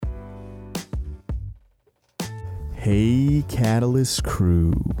Hey, Catalyst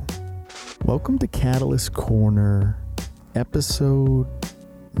crew. Welcome to Catalyst Corner, episode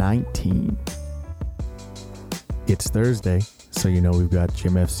 19. It's Thursday, so you know we've got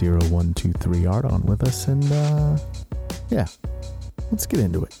Jim F0123 Art on with us, and yeah, let's get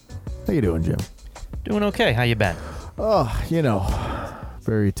into it. How you doing, Jim? Doing okay. How you been? Oh, you know,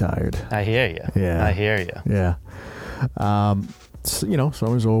 very tired. I hear you. Yeah. I hear you. Yeah. So, you know,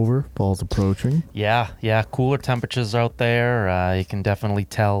 summer's over, fall's approaching. Yeah. Cooler temperatures out there. You can definitely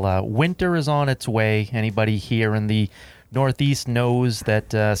tell winter is on its way. Anybody here in the Northeast knows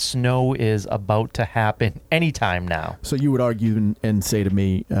that snow is about to happen anytime now. So you would argue and say to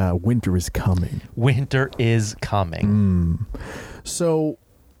me, winter is coming. Winter is coming. So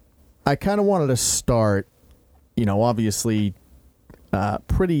I kind of wanted to start, you know, obviously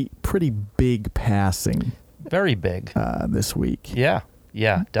pretty big passing. Very big. This week. Yeah,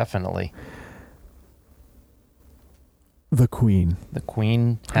 definitely. The Queen. The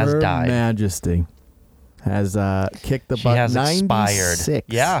Queen has Her died. Majesty has kicked the She butt. has 96. expired.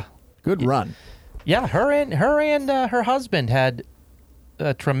 Yeah. Good run. Yeah, her and her husband had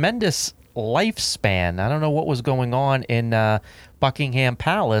a tremendous lifespan. I don't know what was going on in Buckingham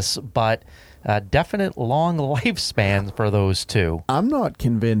Palace, but definite long lifespans for those two. I'm not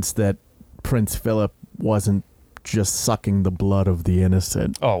convinced that Prince Philip wasn't just sucking the blood of the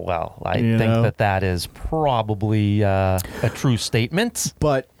innocent. Oh, well, I think that is probably a true statement.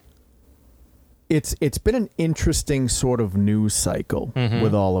 But it's been an interesting sort of news cycle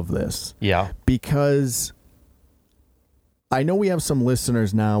with all of this. Yeah. Because I know we have some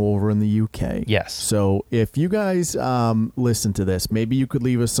listeners now over in the UK. Yes. So if you guys listen to this, maybe you could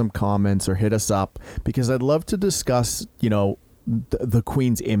leave us some comments or hit us up, because I'd love to discuss, you know, the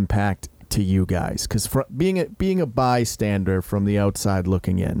Queen's impact to you guys. Because being a bystander from the outside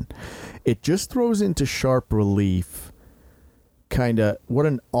looking in, it just throws into sharp relief kind of what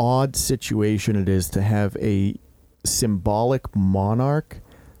an odd situation it is to have a symbolic monarch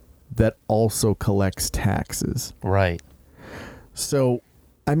that also collects taxes. Right. So,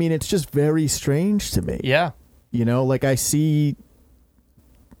 I mean, it's just very strange to me. Yeah. You know, like I see,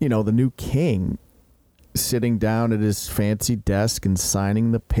 you know, the new king sitting down at his fancy desk and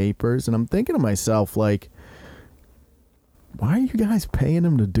signing the papers, and I'm thinking to myself, like, why are you guys paying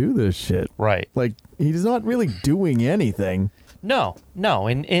him to do this shit? Right. Like, he's not really doing anything. No,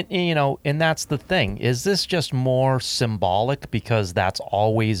 and you know, and that's the thing. Is this just more symbolic because that's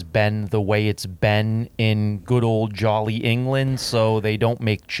always been the way it's been in good old jolly England, so they don't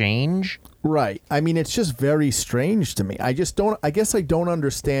make change? Right. I mean, it's just very strange to me. I guess I don't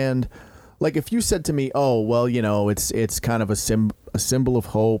understand. Like, if you said to me, oh, well, you know, it's kind of a symbol of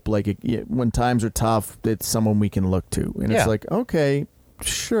hope. Like, when times are tough, it's someone we can look to. And It's like, okay,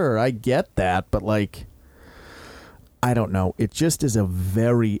 sure, I get that. But, like, I don't know. It just is a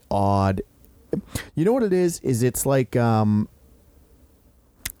very odd. You know what it is? It's like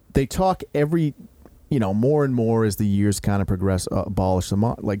they talk every, you know, more and more as the years kind of progress, abolish them.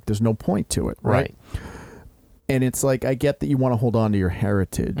 Like, there's no point to it, right? And it's like, I get that you want to hold on to your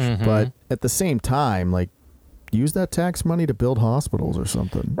heritage, but at the same time, like, use that tax money to build hospitals or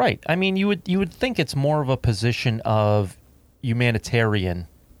something. Right. I mean, you would think it's more of a position of humanitarian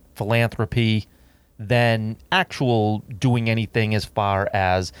philanthropy than actual doing anything as far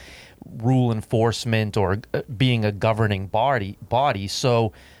as rule enforcement or being a governing body.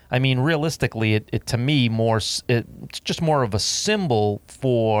 So, I mean, realistically, it to me it's just more of a symbol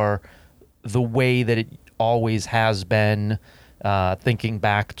for the way that it always has been, thinking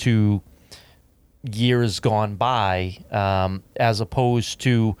back to years gone by, as opposed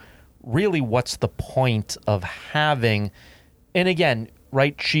to really what's the point of having. And again,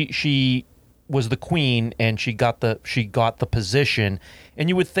 right, she was the queen and she got the position, and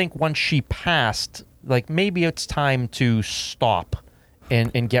you would think once she passed, like, maybe it's time to stop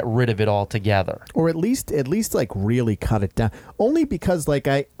and get rid of it altogether, or at least like really cut it down. Only because, like,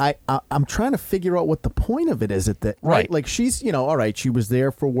 I'm trying to figure out what the point of it is at that. Right. Like, she's, you know, all right, she was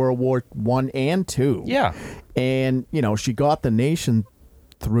there for World War I and II. Yeah. And, you know, she got the nation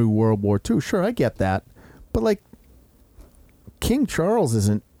through World War II. Sure, I get that. But, like, King Charles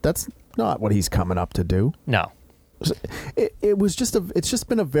that's not what he's coming up to do. No. It's just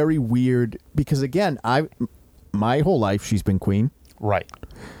been a very weird, because again, my whole life she's been queen. Right.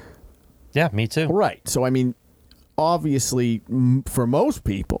 Yeah, me too. Right. So, I mean, obviously, for most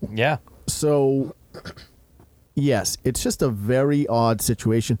people. Yeah. So, yes, it's just a very odd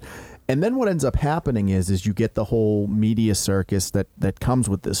situation. And then what ends up happening is you get the whole media circus that comes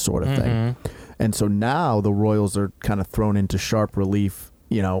with this sort of thing. And so now the royals are kind of thrown into sharp relief,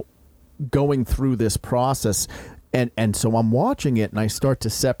 you know, going through this process And so I'm watching it, and I start to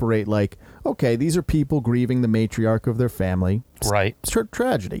separate, like, okay, these are people grieving the matriarch of their family. Right. It's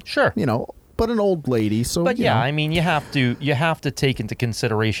tragedy. Sure. But an old lady, so... But yeah, I mean, you have to take into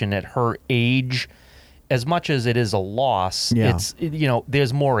consideration at her age, as much as it is a loss, it's,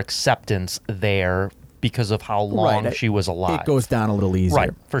 there's more acceptance there because of how long she was alive. It goes down a little easier.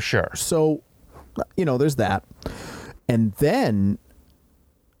 Right, for sure. So, there's that. And then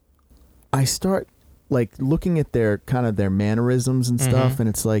I start, like, looking at their mannerisms and stuff, and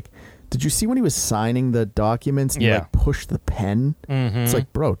it's like, did you see when he was signing the documents and he, like, pushed the pen? It's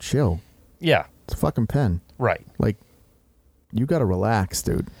like, bro, chill. Yeah. It's a fucking pen. Right. Like, you got to relax,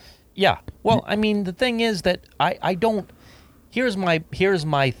 dude. Yeah. Well, I mean, the thing is that I don't. Here's my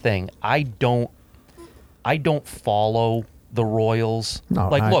thing. I don't follow the royals. No,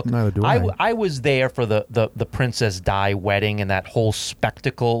 look, neither do I. I was there for the Princess Di wedding and that whole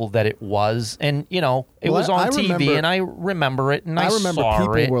spectacle that it was, and it was on TV, and I remember it, and I remember saw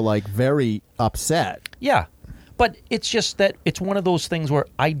people it. were like very upset. Yeah, but it's just that it's one of those things where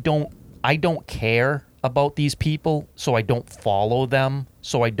I don't care about these people, so I don't follow them,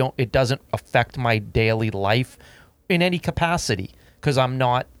 so it doesn't affect my daily life in any capacity, because I'm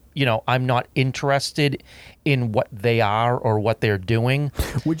not interested in what they are or what they're doing.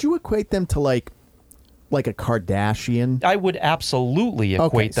 Would you equate them to like a Kardashian? I would absolutely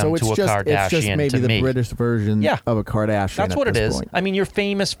equate them to a Kardashian. It's just maybe the British version of a Kardashian. That's what it is. Point. I mean, you're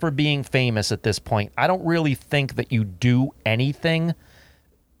famous for being famous at this point. I don't really think that you do anything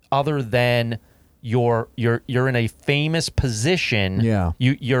other than you're in a famous position. Yeah.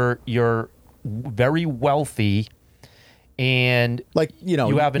 You're very wealthy, and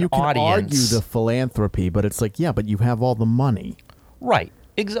you have an audience. You can argue the philanthropy, but it's like, yeah, but you have all the money. Right.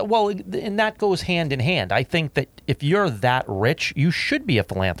 Well, and that goes hand in hand. I think that if you're that rich, you should be a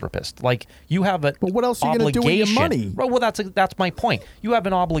philanthropist. Like, you have an But what else are you going to do with your money? Well, that's my point. You have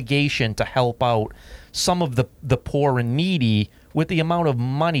an obligation to help out some of the poor and needy with the amount of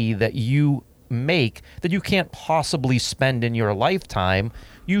money that you make that you can't possibly spend in your lifetime.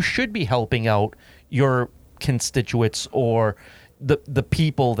 You should be helping out your constituents or the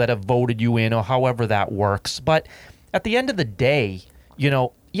people that have voted you in, or however that works. But at the end of the day,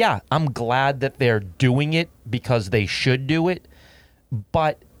 I'm glad that they're doing it because they should do it,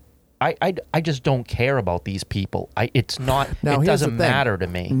 but I just don't care about these people. It doesn't matter to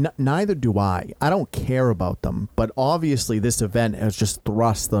me. Neither do I. I don't care about them, but obviously this event has just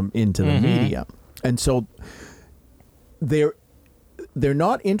thrust them into the media. And so they're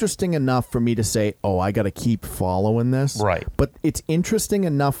not interesting enough for me to say, oh, I got to keep following this. Right. But it's interesting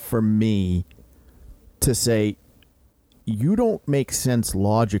enough for me to say, you don't make sense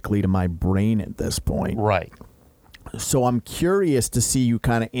logically to my brain at this point. Right. So I'm curious to see you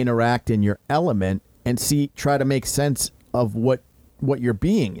kind of interact in your element and try to make sense of what your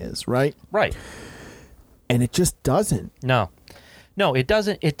being is, right? Right. And it just doesn't. No, it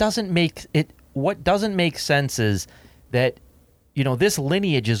doesn't. It doesn't make it. What doesn't make sense is that, this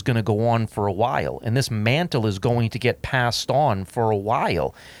lineage is going to go on for a while, and this mantle is going to get passed on for a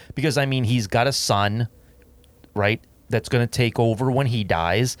while, because he's got a son, right? That's going to take over when he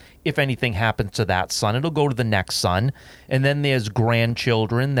dies. If anything happens to that son, it'll go to the next son. And then there's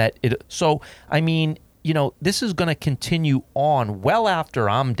grandchildren this is going to continue on well after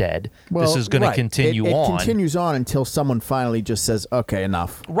I'm dead. Well, this is going to continue on. It continues on until someone finally just says, okay,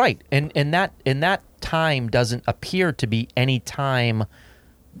 enough. Right. And that time doesn't appear to be any time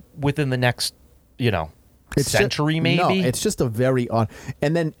within the next, century maybe. No, it's just a very odd.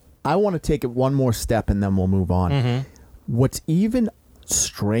 And then I want to take it one more step and then we'll move on. Mm-hmm. What's even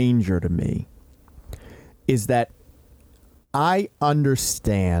stranger to me is that I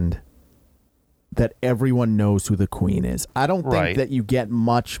understand that everyone knows who the queen is. I don't think that you get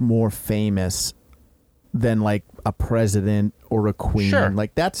much more famous than like a president or a queen. Sure.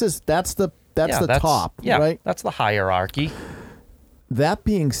 Like that's the top, right? That's the hierarchy. That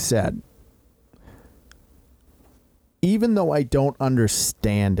being said, even though I don't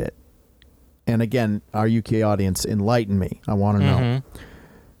understand it, and again, our UK audience, enlighten me. I want to know.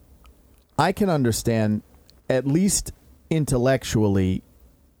 I can understand, at least intellectually,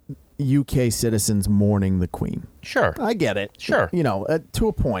 UK citizens mourning the Queen. Sure. I get it. Sure. To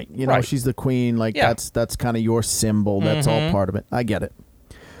a point. She's the Queen. Like, that's kind of your symbol. That's all part of it. I get it.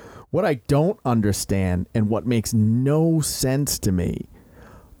 What I don't understand, and what makes no sense to me,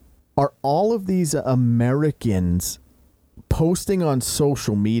 are all of these Americans posting on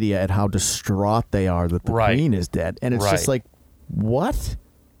social media at how distraught they are that the Queen is dead. And it's just like, what?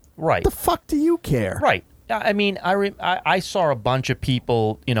 Right. The fuck do you care? Right. I mean, I saw a bunch of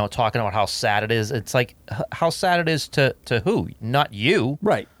people, talking about how sad it is. It's like, how sad it is to who? Not you.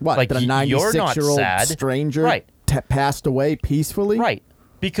 Right. What? Like, that a you're not 96-year-old sad. stranger Right. passed away peacefully? Right.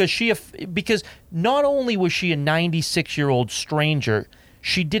 Because not only was she a 96-year-old stranger,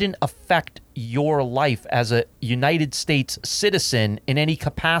 she didn't affect your life as a United States citizen in any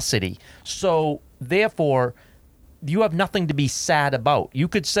capacity. So, therefore, you have nothing to be sad about. You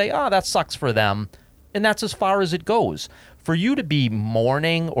could say, oh, that sucks for them, and that's as far as it goes. For you to be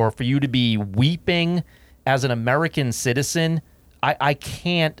mourning or for you to be weeping as an American citizen, I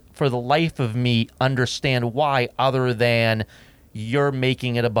can't, for the life of me, understand why, other than you're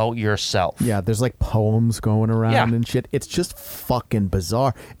making it about yourself. Yeah, there's like poems going around and shit. It's just fucking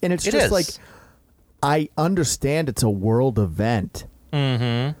bizarre. And it's just like, I understand it's a world event.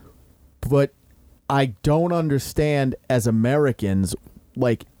 Mm-hmm. But I don't understand as Americans,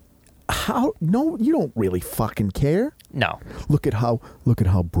 like, how, no, you don't really fucking care. No. Look at how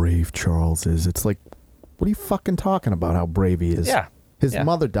brave Charles is. It's like, what are you fucking talking about, how brave he is? Yeah. His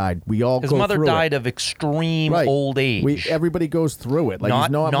mother died. We all go through it. His mother died of extreme old age. Everybody goes through it. Like, he's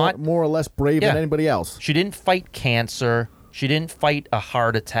not more or less brave than anybody else. She didn't fight cancer. She didn't fight a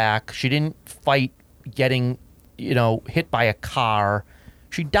heart attack. She didn't fight getting, hit by a car.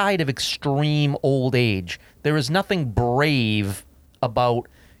 She died of extreme old age. There is nothing brave about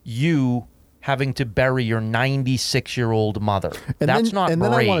you having to bury your 96-year-old mother. That's not brave. And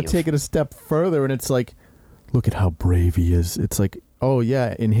then I want to take it a step further, and it's like, look at how brave he is. It's like, oh,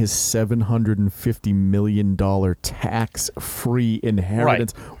 yeah, in his $750 million tax-free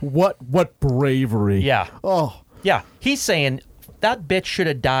inheritance. Right. What bravery. Yeah. Oh. Yeah. He's saying, that bitch should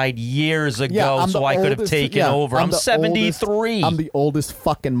have died years ago so I could have taken over. I'm 73. I'm the oldest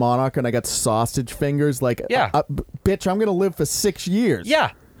fucking monarch, and I got sausage fingers. Like, bitch, I'm going to live for 6 years.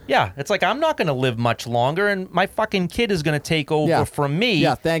 Yeah. Yeah, it's like, I'm not going to live much longer, and my fucking kid is going to take over from me.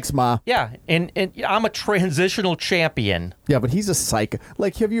 Yeah, thanks, Ma. Yeah, and I'm a transitional champion. Yeah, but he's a psycho.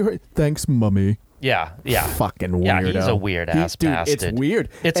 Like, have you heard? Thanks, Mummy. Yeah. Fucking weirdo. Yeah, he's a weird-ass bastard. It's weird.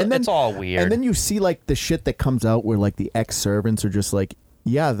 It's all weird. And then you see, like, the shit that comes out where, like, the ex-servants are just like,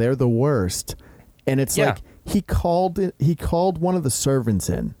 yeah, they're the worst. And it's like, he called one of the servants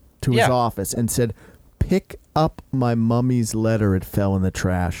in to his office and said, pick up my mummy's letter. It fell in the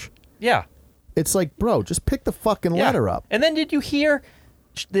trash. Yeah. It's like, bro, just pick the fucking letter up. And then did you hear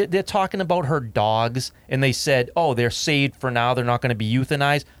they're talking about her dogs, and they said, oh, they're saved for now. They're not going to be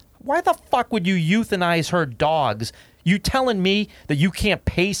euthanized. Why the fuck would you euthanize her dogs? You telling me that you can't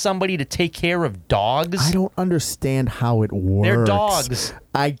pay somebody to take care of dogs? I don't understand how it works. They're dogs.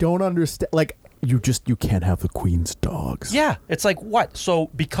 I don't understand. Like, you can't have the queen's dogs. Yeah. It's like, what?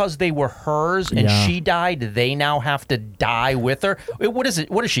 So because they were hers and she died, they now have to die with her? What is it?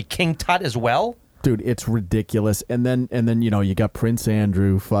 What is she, King Tut as well? Dude, it's ridiculous. And then you got Prince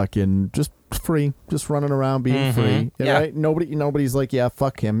Andrew fucking just free, just running around being free. Yeah. Right? Nobody's like, yeah,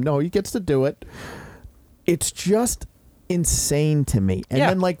 fuck him. No, he gets to do it. It's just insane to me. And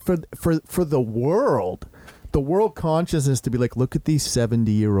then, like, for the world consciousness to be like, look at these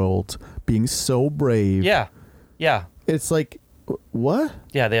 70-year-olds being so brave. Yeah. It's like, what?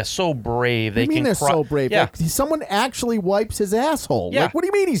 Yeah, they're so brave. What do you mean they're so brave? Yeah. Like, someone actually wipes his asshole. Yeah. Like, what do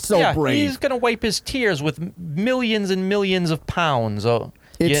you mean he's so brave? He's going to wipe his tears with millions and millions of pounds. Oh,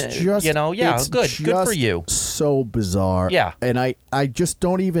 it's just, good for you. So bizarre. Yeah. And I just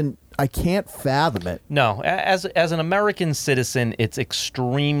don't even, I can't fathom it. No, as an American citizen, it's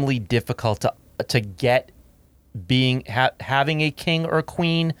extremely difficult to get having a king or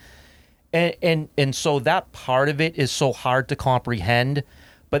queen. And so that part of it is so hard to comprehend.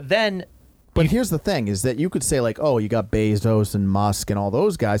 But here's the thing, is that you could say, like, oh, you got Bezos and Musk and all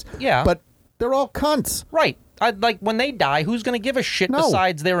those guys. Yeah. But they're all cunts. Right. Like, when they die, who's going to give a shit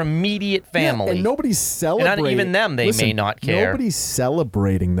besides their immediate family? Yeah, and nobody's celebrating. And not even them, they may not care. Nobody's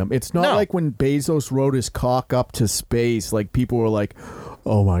celebrating them. It's not like when Bezos rode his cock up to space, like, people were like,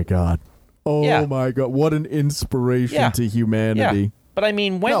 oh my God. Oh my God. What an inspiration to humanity. Yeah. But I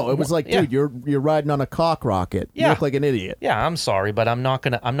mean, it was like, dude, you're riding on a cock rocket. You look like an idiot. Yeah, I'm sorry, but I'm not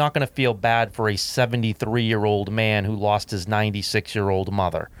gonna feel bad for a 73-year-old man who lost his 96-year-old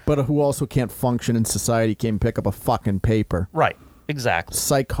mother. But who also can't function in society, can't pick up a fucking paper. Right. Exactly.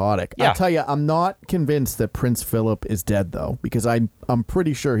 Psychotic. Yeah. I'll tell you, I'm not convinced that Prince Philip is dead, though, because I'm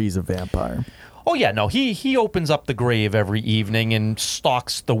pretty sure he's a vampire. Oh, yeah, no, he opens up the grave every evening and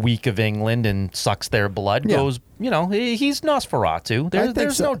stalks the weak of England and sucks their blood. Yeah. Goes, he's Nosferatu.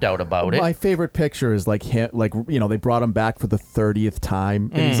 There's no doubt about it. My favorite picture is like him, they brought him back for the 30th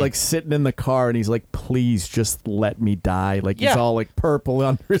time, and he's like sitting in the car, and he's like, "Please, just let me die." Like he's all like purple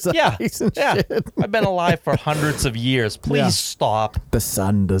under his eyes and shit. I've been alive for hundreds of years. Please stop. The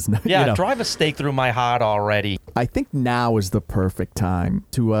sun does not. Yeah, drive a stake through my heart already. I think now is the perfect time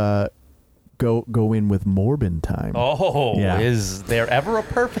to go in with Morbin time. Oh, is there ever a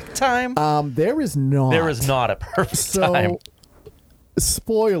perfect time? There is not. There is not a perfect time.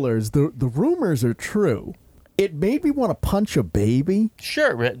 Spoilers, the rumors are true. It made me want to punch a baby.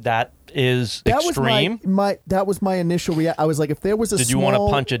 Sure, that is extreme. That was my initial reaction. I was like, if there was a Did you want to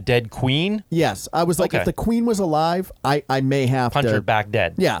punch a dead queen? Yes. I was like, if the queen was alive, I may have punch to her back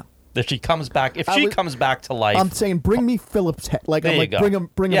dead. Yeah. If she comes back, comes back to life. I'm saying, bring me Philip's head. Bring him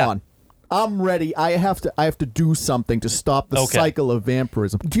on. I'm ready. I have to do something to stop the cycle of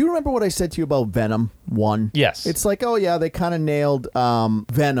vampirism. Do you remember what I said to you about Venom 1? Yes. It's like, oh yeah, they kind of nailed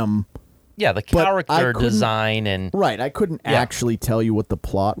Venom. Yeah, the character design and... Right, I couldn't actually tell you what the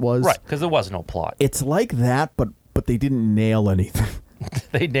plot was. Right, because there was no plot. It's like that, but they didn't nail anything.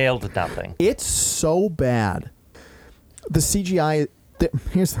 They nailed nothing. It's so bad. The CGI...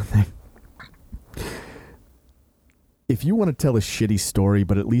 Here's the thing. If you want to tell a shitty story,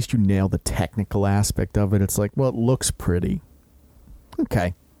 but at least you nail the technical aspect of it, it's like, well, it looks pretty.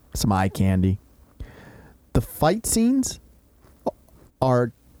 Okay. Some eye candy. The fight scenes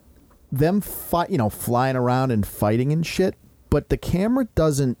are them flying around and fighting and shit, but the camera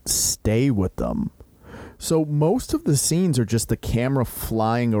doesn't stay with them. So most of the scenes are just the camera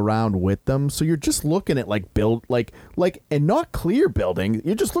flying around with them. So you're just looking at and not clear building.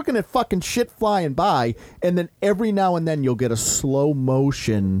 You're just looking at fucking shit flying by, and then every now and then you'll get a slow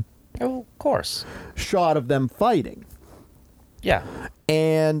motion of course shot of them fighting. Yeah.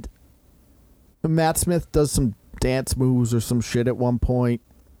 And Matt Smith does some dance moves or some shit at one point,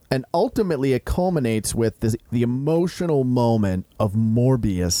 and ultimately it culminates with the emotional moment of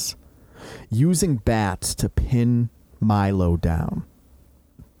Morbius using bats to pin Milo down,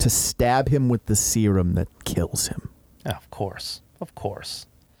 to stab him with the serum that kills him. Of course.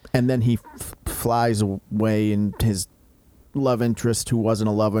 And then he flies away, and his love interest, who wasn't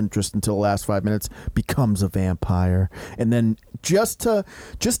a love interest until the last 5 minutes, becomes a vampire. And then just to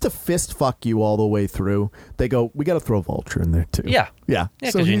fist fuck you all the way through, they go, we got to throw Vulture in there too. Yeah. Yeah.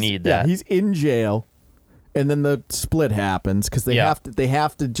 Because you need that. Yeah, he's in jail, and then the split happens because they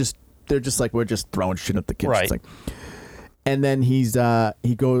have to just. They're just like, we're just throwing shit at the kids. Right. It's like, and then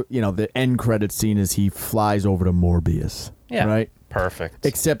the end credit scene is he flies over to Morbius. Yeah. Right? Perfect.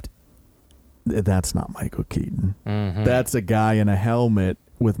 Except that's not Michael Keaton. Mm-hmm. That's a guy in a helmet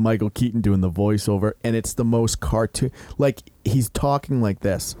with Michael Keaton doing the voiceover, and it's the most cartoon. Like, he's talking like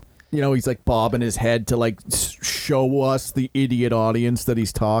this. He's like bobbing his head to like show us, the idiot audience, that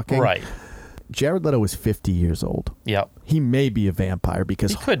he's talking. Right. Jared Leto is 50 years old. Yep. He may be a vampire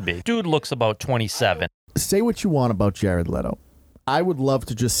because... He could be. Dude looks about 27. Say what you want about Jared Leto. I would love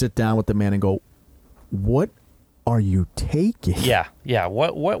to just sit down with the man and go, what are you taking? Yeah.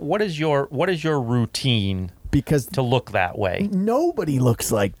 What is your routine because to look that way? Nobody looks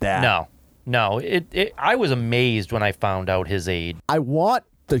like that. No. I was amazed when I found out his age. I want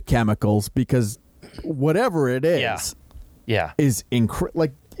the chemicals because whatever it is... Yeah. Is incredible.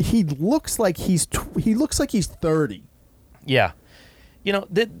 Like, he looks like he's 30. Yeah.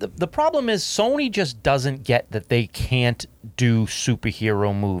 The problem is Sony just doesn't get that they can't do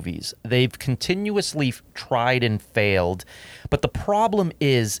superhero movies. They've continuously tried and failed. But the problem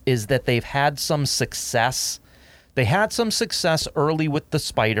is that they've had some success. They had some success early with the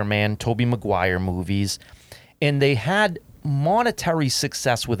Spider-Man, Tobey Maguire movies. And they had monetary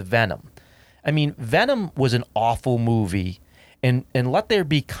success with Venom. I mean, Venom was an awful movie. And Let There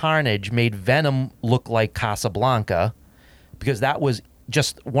Be Carnage made Venom look like Casablanca, because that was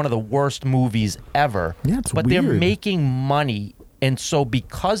just one of the worst movies ever. Yeah, it's but weird. They're making money, and so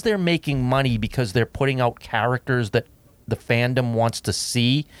because they're making money, because they're putting out characters that the fandom wants to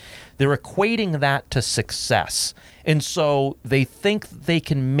see, they're equating that to success. And so they think they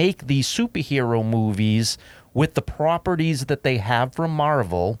can make these superhero movies with the properties that they have from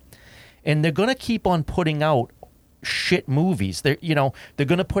Marvel, and they're going to keep on putting out shit movies. They're going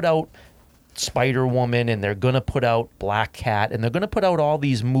to put out Spider-Woman, and they're going to put out Black Cat, and they're going to put out all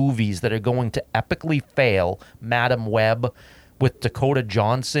these movies that are going to epically fail. Madam Web with Dakota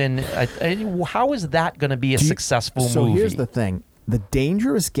Johnson. How is that going to be a successful movie? So here's the thing. The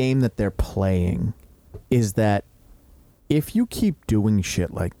dangerous game that they're playing is that if you keep doing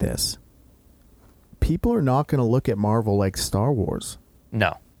shit like this, people are not going to look at Marvel like Star Wars.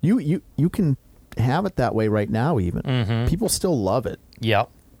 No. You can have it that way right now even. Mm-hmm. People still love it. Yep.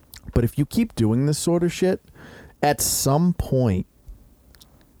 But if you keep doing this sort of shit, at some point,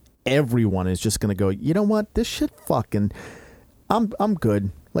 everyone is just going to go, you know what? This shit fucking... I'm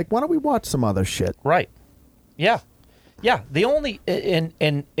good. Like, why don't we watch some other shit? Right. Yeah. Yeah. The only...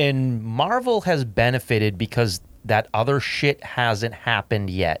 And Marvel has benefited because that other shit hasn't happened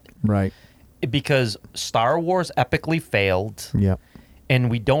yet. Right. Because Star Wars epically failed. Yeah. And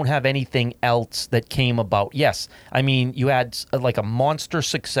we don't have anything else that came about. Yes, I mean, you had like a monster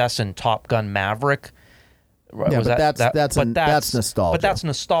success in Top Gun Maverick. Yeah, Was but that's nostalgia. But that's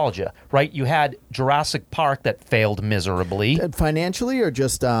nostalgia, right? You had Jurassic Park that failed miserably. Financially, or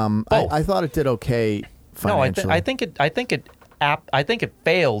just I thought it did okay financially. No, I think it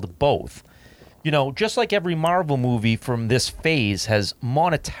failed both. You know, just like every Marvel movie from this phase has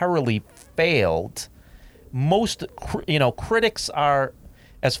monetarily failed. Most critics are,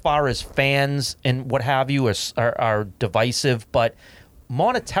 as far as fans and what have you, are divisive, but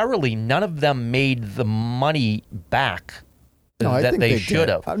monetarily, none of them made the money back that they should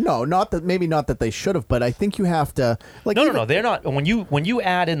have. No, maybe not that they should have, but I think you have to. Like, no, they're not. When you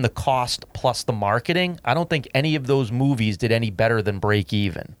add in the cost plus the marketing, I don't think any of those movies did any better than break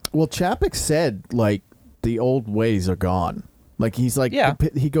even. Well, Chapek said like the old ways are gone. Like he's like, yeah.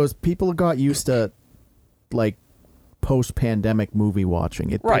 He goes, people got used to like post-pandemic movie watching.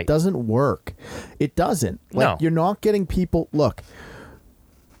 It doesn't work. It doesn't. Like, no. You're not getting people. Look,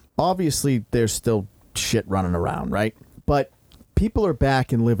 obviously there's still shit running around, right? But people are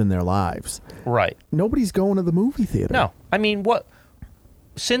back and living their lives. Right. Nobody's going to the movie theater. No. I mean, what?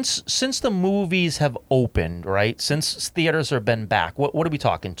 Since the movies have opened, right? Since theaters have been back, what are we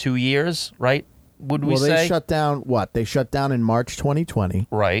talking? 2 years, right? Would we say? Well, they shut down. What? They shut down in March 2020.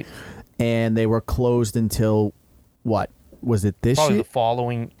 Right. And they were closed until what? Was it this Probably year? the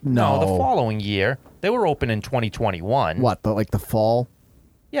following. No, the following year. They were open in 2021. What? Like the fall?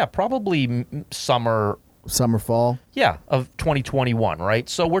 Yeah, probably summer. Summer, fall? Yeah, of 2021, right?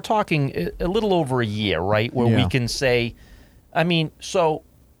 So we're talking a little over a year, right? Where we can say, I mean, so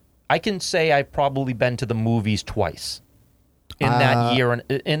I can say I've probably been to the movies twice in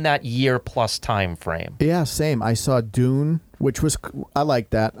that year plus time frame. Yeah, same. I saw Dune, which was I like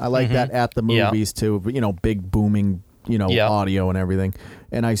that. I like that at the movies too. You know, big booming, audio and everything.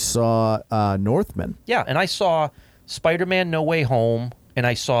 And I saw Northman. Yeah, and I saw Spider-Man: No Way Home, and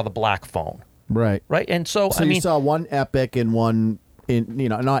I saw The Black Phone. Right. Right. And so I you mean, saw one epic and one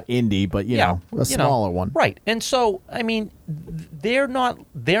not indie, but a smaller one. Right. And so I mean, they're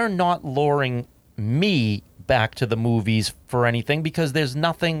not luring me back to the movies for anything because there's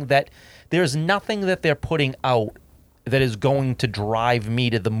nothing that they're putting out that is going to drive me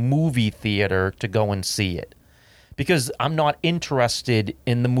to the movie theater to go and see it. Because I'm not interested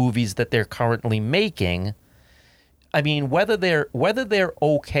in the movies that they're currently making. I mean, whether they're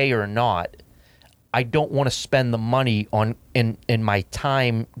okay or not, I don't want to spend the money on in my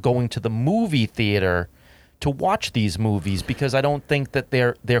time going to the movie theater to watch these movies because I don't think that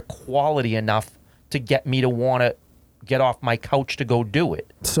they're quality enough to get me to want to get off my couch to go do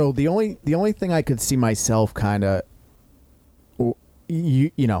it. So the only thing I could see myself kind of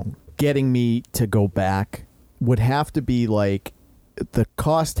getting me to go back would have to be like the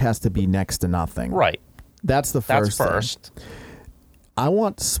cost has to be next to nothing. Right. That's the first. That's first. Thing. I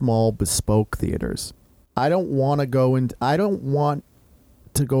want small bespoke theaters. I don't want to go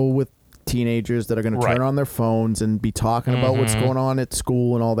with teenagers that are going to turn on their phones and be talking about what's going on at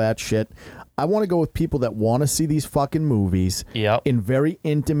school and all that shit. I want to go with people that want to see these fucking movies in very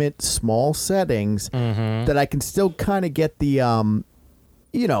intimate, small settings that I can still kind of get the,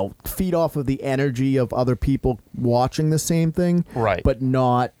 feed off of the energy of other people watching the same thing. Right. But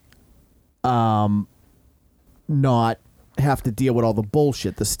not have to deal with all the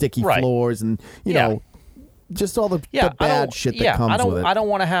bullshit, the sticky floors and, just all the bad shit that comes with it. I don't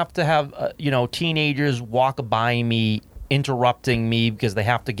want to have teenagers walk by me interrupting me because they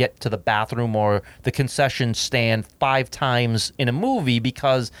have to get to the bathroom or the concession stand 5 times in a movie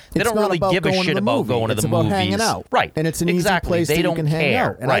because they don't really give a shit about going to the movies. It's about hanging out. Right. And it's an easy place that you can hang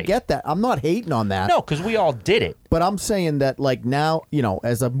out. And I get that. I'm not hating on that. No, because we all did it. But I'm saying that like now,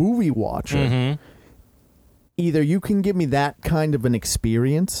 as a movie watcher, either you can give me that kind of an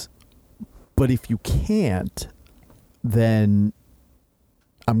experience, but if you can't, then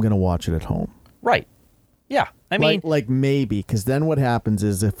I'm going to watch it at home. Right. Yeah. I mean, like maybe, because then what happens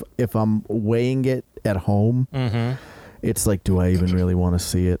is if I'm weighing it at home, it's like, do I even really want to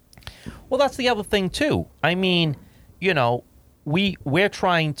see it? Well, that's the other thing too. I mean, we're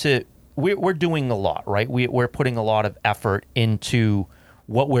trying to we're doing a lot, right? We're putting a lot of effort into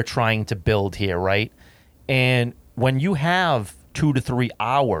what we're trying to build here, right? And when you have 2 to 3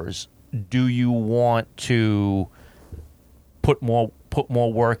 hours, do you want to put more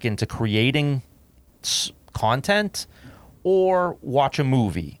work into creating content, or watch a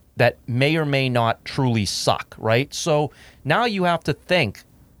movie that may or may not truly suck, right? So now you have to think,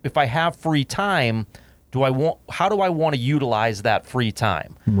 if I have free time, how do I want to utilize that free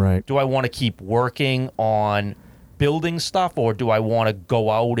time? Right. Do I want to keep working on building stuff, or do I want to go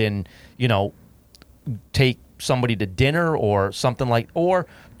out and, take somebody to dinner or something or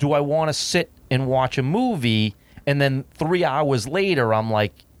do I want to sit and watch a movie, and then 3 hours later I'm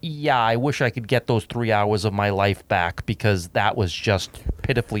like, yeah, I wish I could get those 3 hours of my life back because that was just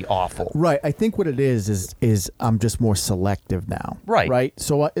pitifully awful. Right. I think what it is I'm just more selective now. Right. Right.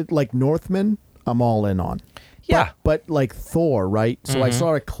 So like Northman, I'm all in on. Yeah. But like Thor, right? So I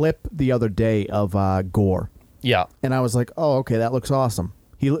saw a clip the other day of Gore. Yeah. And I was like, oh, okay, that looks awesome.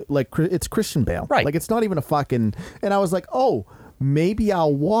 It's Christian Bale. Right. Like, it's not even a fucking... And I was like, oh, maybe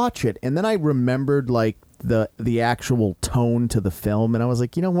I'll watch it. And then I remembered, like, the actual tone to the film. And I was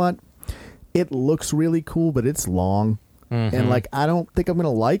like, you know what? It looks really cool, but it's long. And, like, I don't think I'm going to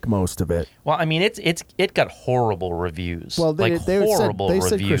like most of it. Well, I mean, it got horrible reviews. Well, they horrible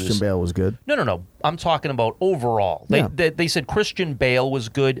said reviews. Christian Bale was good. No. I'm talking about overall. They said Christian Bale was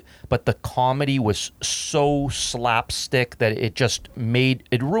good, but the comedy was so slapstick that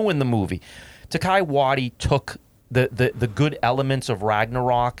it ruined the movie. Takai Waititi took the good elements of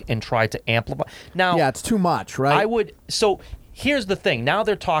Ragnarok and tried to amplify. Now, yeah, it's too much, right? So here's the thing. Now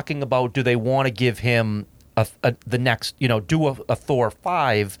they're talking about, do they want to give him the next, do a Thor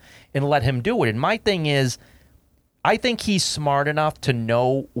 5 and let him do it. And my thing is, I think he's smart enough to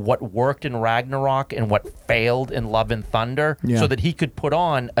know what worked in Ragnarok and what failed in Love and Thunder, so that he could put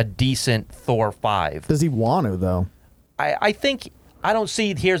on a decent Thor 5. Does he want to, though? I think, I don't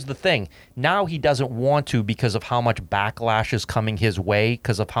see, here's the thing. Now he doesn't want to because of how much backlash is coming his way,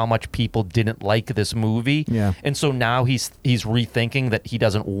 because of how much people didn't like this movie. Yeah. And so now he's rethinking that he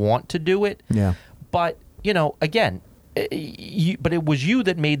doesn't want to do it. Yeah. But, again, but it was you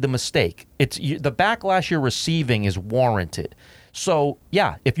that made the mistake. The backlash you're receiving is warranted. So,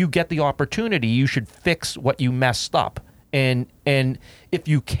 yeah, if you get the opportunity, you should fix what you messed up. And if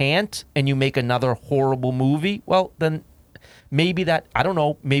you can't and you make another horrible movie, well, then maybe I don't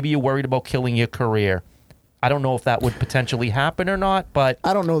know, maybe you're worried about killing your career. I don't know if that would potentially happen or not, but...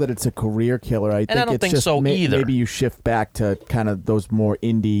 I don't know that it's a career killer. I don't think so either. Maybe you shift back to kind of those more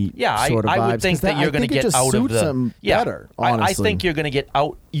indie sort of vibes. I would think that you're going to get out of the... better, honestly. I think you're going to get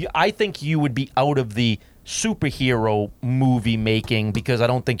out... I think you would be out of the superhero movie making because I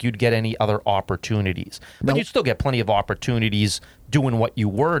don't think you'd get any other opportunities. But you'd still get plenty of opportunities doing what you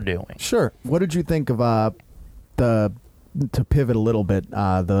were doing. Sure. What did you think of to pivot a little bit,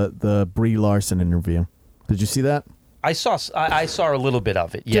 the Brie Larson interview? Did you see that? I saw a little bit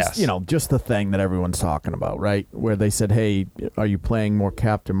of it, yes. Just the thing that everyone's talking about, right? Where they said, hey, are you playing more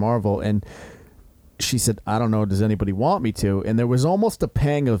Captain Marvel? And she said, I don't know, does anybody want me to? And there was almost a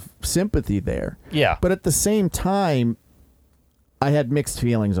pang of sympathy there. Yeah. But at the same time, I had mixed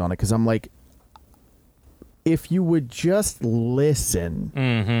feelings on it because I'm like, if you would just listen,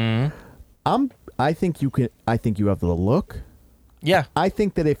 I think you have the look. Yeah. I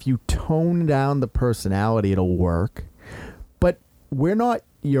think that if you tone down the personality, it'll work. But we're not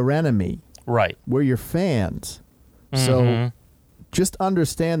your enemy. Right. We're your fans. So just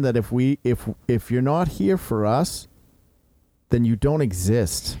understand that if you're not here for us, then you don't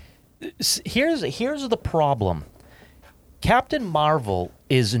exist. Here's the problem. Captain Marvel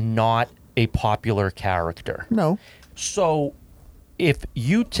is not a popular character. No. So if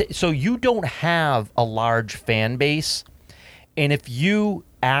you you don't have a large fan base, and if you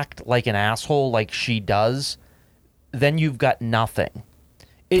act like an asshole like she does, then you've got nothing.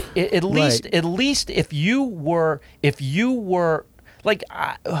 At least if you were like,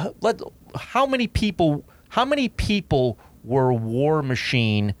 how many people were War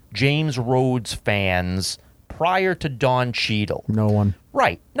Machine James Rhodes fans prior to Don Cheadle? No one.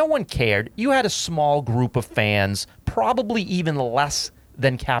 Right. No one cared. You had a small group of fans, probably even less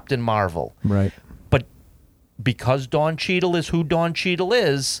than Captain Marvel. Right. But because Don Cheadle is who Don Cheadle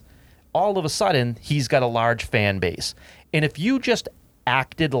is, all of a sudden he's got a large fan base. And if you just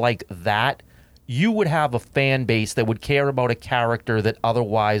acted like that, you would have a fan base that would care about a character that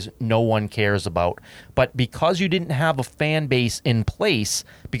otherwise no one cares about. But because you didn't have a fan base in place,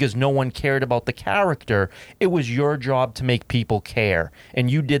 because no one cared about the character, it was your job to make people care. And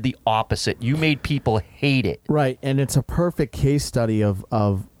you did the opposite. You made people hate it. Right. And it's a perfect case study of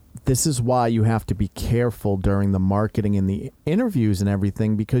this is why you have to be careful during the marketing and the interviews and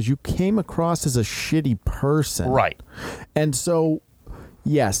everything, because you came across as a shitty person. Right. And so,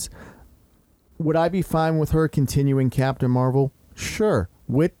 yes, would I be fine with her continuing Captain Marvel? Sure.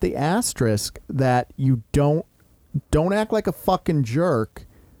 With the asterisk that you don't act like a fucking jerk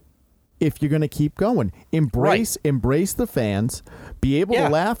if you're going to keep going. Embrace the fans. Be able to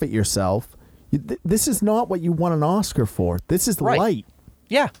laugh at yourself. This is not what you won an Oscar for. This is light.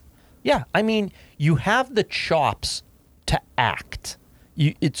 Yeah. Yeah. I mean, you have the chops to act.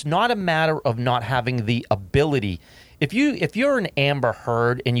 It's not a matter of not having the ability. If you're an Amber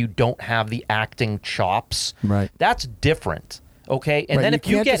Heard and you don't have the acting chops, right, that's different. Okay, and then if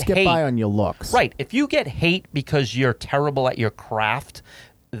you can't just get hate by on your looks, right? If you get hate because you're terrible at your craft,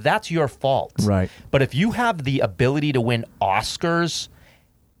 that's your fault, right? But if you have the ability to win Oscars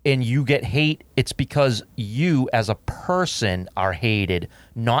and you get hate, it's because you as a person are hated,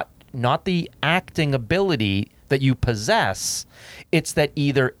 not the acting ability that you possess. It's that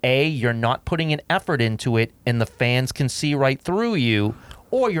either A, you're not putting an effort into it and the fans can see right through you,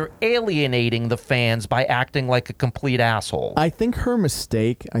 or you're alienating the fans by acting like a complete asshole. I think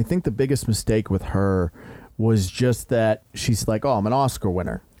the biggest mistake with her was just that she's like, oh, I'm an Oscar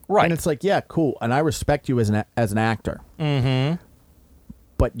winner. Right. And it's like, yeah, cool. And I respect you as an actor. Mm-hmm.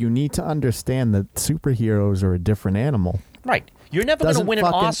 But you need to understand that superheroes are a different animal. Right. You're never going to win an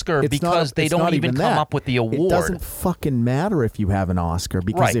Oscar because they don't even come up with the award. It doesn't fucking matter if you have an Oscar,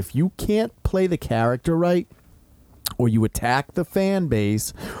 because if you can't play the character right, or you attack the fan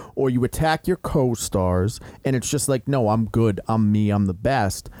base, or you attack your co-stars, and it's just like, no, I'm good, I'm me, I'm the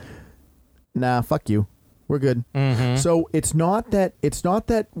best. Nah, fuck you. We're good. Mm-hmm. So it's not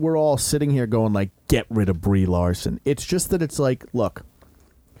that we're all sitting here going like, get rid of Brie Larson. It's just that it's like, look,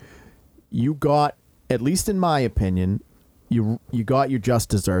 you got, at least in my opinion, you got your just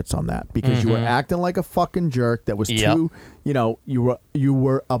desserts on that, because you were acting like a fucking jerk that was too, you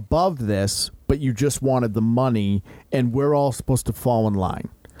were above this, but you just wanted the money, and we're all supposed to fall in line.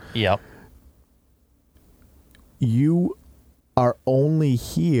 Yep. You are only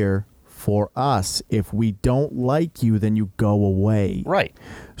here for us. If we don't like you, then you go away. Right.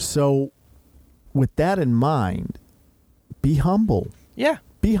 So with that in mind, be humble. Yeah.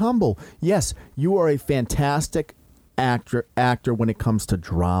 Be humble. Yes, you are a fantastic actor when it comes to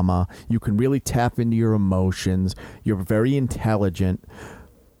drama. You can really tap into your emotions. You're very intelligent.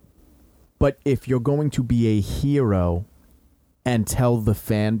 But if you're going to be a hero and tell the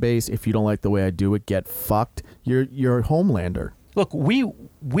fan base, if you don't like the way I do it, get fucked, you're Homelander. Look,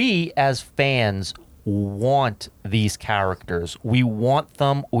 we as fans want these characters. We want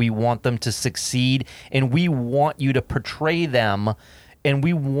them to succeed, and we want you to portray them. And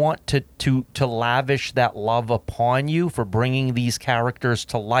we want to lavish that love upon you for bringing these characters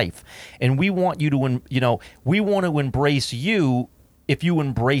to life. And we want you to, we want to embrace you if you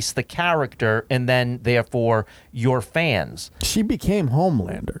embrace the character, and then therefore your fans. She became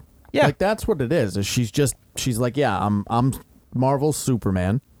Homelander. Yeah. Like, that's what it is. She's like, yeah, I'm Marvel's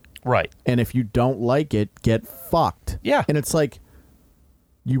Superman. Right. And if you don't like it, get fucked. Yeah. And it's like,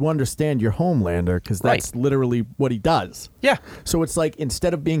 you understand your Homelander, because that's literally what he does. Yeah. So it's like,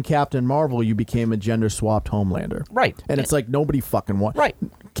 instead of being Captain Marvel, you became a gender-swapped Homelander. Right. And it's like, nobody fucking wants... Right.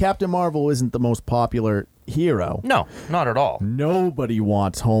 Captain Marvel isn't the most popular hero. No, not at all. Nobody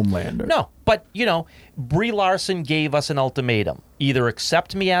wants Homelander. No, but, Brie Larson gave us an ultimatum. Either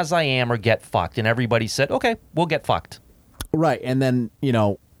accept me as I am or get fucked. And everybody said, okay, we'll get fucked. Right. And then,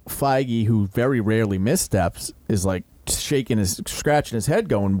 Feige, who very rarely missteps, is like, scratching his head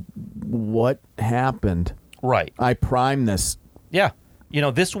going, what happened? Right. I primed this. Yeah.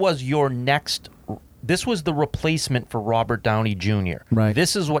 This was this was the replacement for Robert Downey Jr. Right.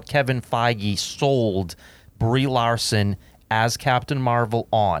 This is what Kevin Feige sold Brie Larson as Captain Marvel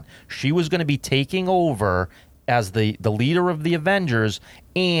on. She was going to be taking over as the leader of the Avengers,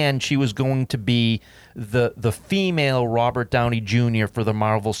 and she was going to be the female Robert Downey Jr. for the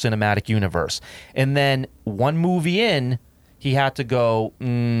Marvel Cinematic Universe. And then one movie in, he had to go,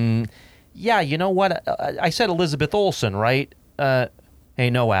 yeah, you know what? I said Elizabeth Olsen, right? Hey,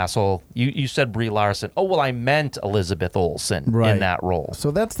 no, asshole. You said Brie Larson. Oh, well, I meant Elizabeth Olsen in that role.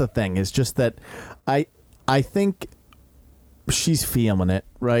 So that's the thing. It's just that I think she's feeling it,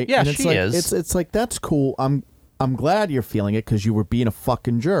 right? Yeah, and it's she is. It's like, that's cool. I'm glad you're feeling it, because you were being a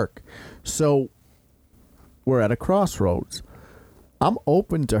fucking jerk. So we're at a crossroads. I'm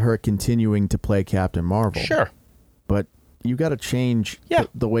open to her continuing to play Captain Marvel. Sure. But you got to change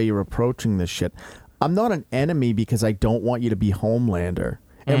the way you're approaching this shit. I'm not an enemy because I don't want you to be Homelander.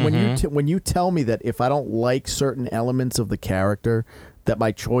 And when you tell me that if I don't like certain elements of the character, that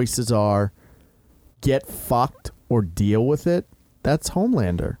my choices are get fucked or deal with it, that's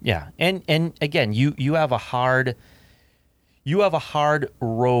Homelander. Yeah, and again, you have a hard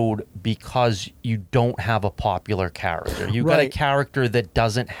road because you don't have a popular character. You got a character that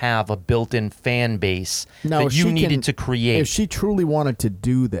doesn't have a built-in fan base that you needed to create. If she truly wanted to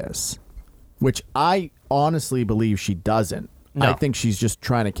do this, which I honestly believe she doesn't. No. I think she's just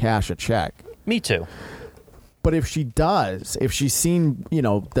trying to cash a check. Me too. But if she does, if she's seen,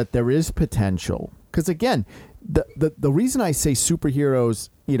 that there is potential, because again, the reason I say superheroes,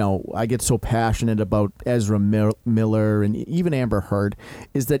 I get so passionate about Ezra Miller and even Amber Heard,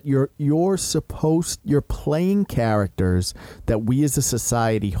 is that you're playing characters that we as a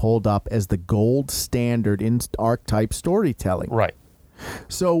society hold up as the gold standard in archetype storytelling. Right.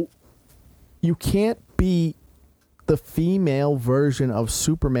 So you can't be the female version of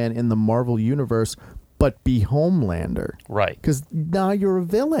Superman in the Marvel Universe, but be Homelander. Right. Because now you're a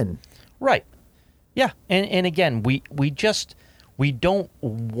villain. Right. Yeah. And again, we don't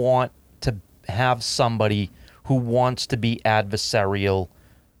want to have somebody who wants to be adversarial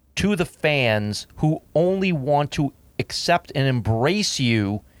to the fans who only want to accept and embrace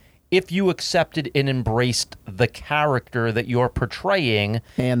you if you accepted and embraced the character that you're portraying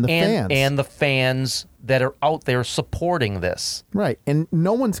and the fans that are out there supporting this. Right. And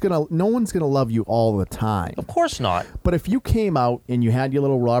no one's gonna love you all the time. Of course not. But if you came out and you had your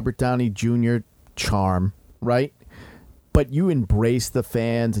little Robert Downey Jr. charm, right? But you embraced the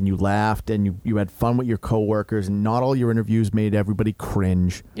fans and you laughed and you had fun with your coworkers and not all your interviews made everybody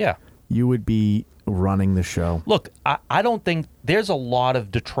cringe. Yeah. You would be running the show. Look, I don't think there's a lot of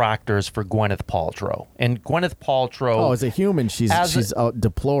detractors for Gwyneth Paltrow. And Gwyneth Paltrow... Oh, as a human, she's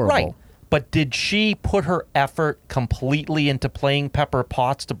deplorable. Right. But did she put her effort completely into playing Pepper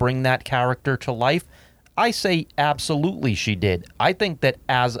Potts to bring that character to life? I say absolutely she did. I think that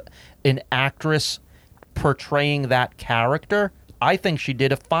as an actress portraying that character, I think she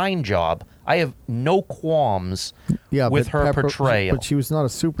did a fine job. I have no qualms with her portrayal. But she was not a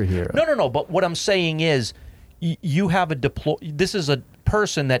superhero. No. But what I'm saying is, you have this is a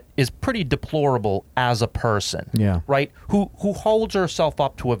person that is pretty deplorable as a person. Yeah. Right? Who holds herself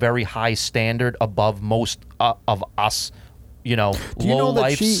up to a very high standard above most of us. Do you know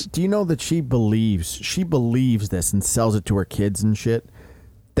that she believes this and sells it to her kids and shit,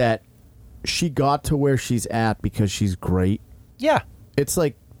 that she got to where she's at because she's great? Yeah. It's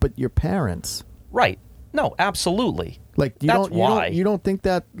like, but your parents. Right. No, absolutely. Like you don't think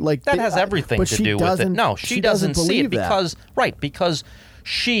that like that has everything to do with it. No, she doesn't see it because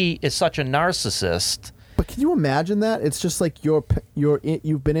she is such a narcissist. But can you imagine that? It's just like you've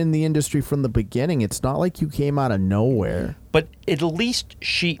been in the industry from the beginning. It's not like you came out of nowhere. But at least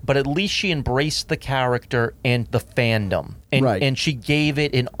she embraced the character and the fandom, and she gave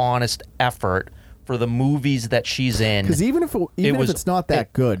it an honest effort for the movies that she's in. Because even if it's not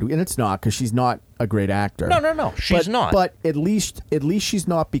that good, and it's not, because she's not a great actor. No, she's not. But at least she's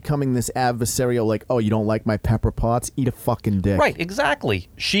not becoming this adversarial, like, oh, you don't like my Pepper Potts? Eat a fucking dick. Right, exactly.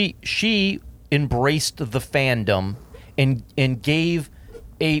 She embraced the fandom and gave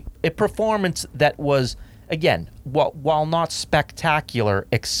a performance that was, again, while not spectacular,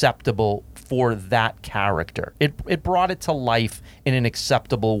 acceptable for that character. It brought it to life in an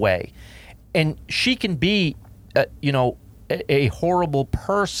acceptable way. And she can be, a horrible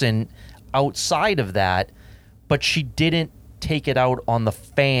person outside of that, but she didn't take it out on the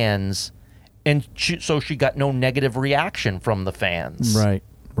fans, and so she got no negative reaction from the fans.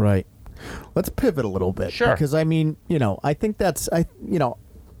 Right. Let's pivot a little bit. Sure. Because, I mean, I think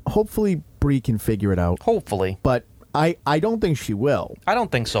hopefully Brie can figure it out. Hopefully. But I don't think she will. I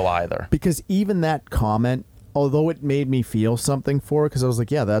don't think so either. Because even that comment, although it made me feel something for her, because I was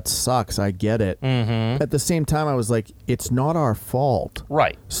like, yeah, that sucks. I get it. Mm-hmm. At the same time, I was like, it's not our fault.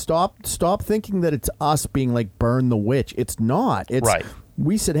 Right. Stop thinking that it's us being like, burn the witch. It's not. It's right.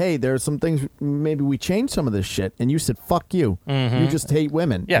 We said, hey, there's some things, maybe we change some of this shit. And you said, fuck you. Mm-hmm. You just hate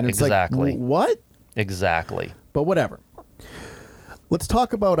women. Yeah, and it's exactly. Like, what? Exactly. But whatever. Let's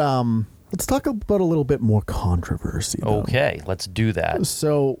talk about a little bit more controversy, though. Okay, let's do that.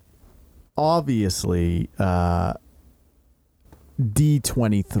 So, obviously,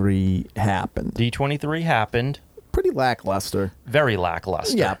 D23 happened. D23 happened. Pretty lackluster. Very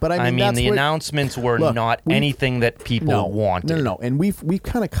lackluster. Yeah, but I mean the announcements were not anything that people wanted. No. And we've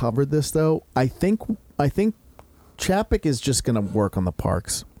kind of covered this, though. I think Chapek is just going to work on the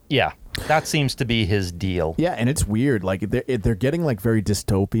parks. Yeah. That seems to be his deal. Yeah, and it's weird. Like they're getting like very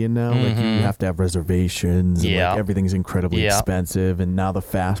dystopian now. Like you have to have reservations. And, like, everything's incredibly expensive, and now the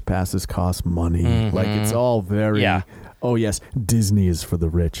fast passes cost money. Like it's all very. Yeah. Oh yes, Disney is for the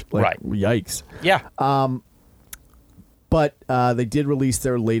rich. Like, yikes. Yeah. But they did release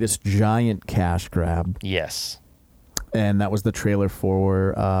their latest giant cash grab. Yes. And that was the trailer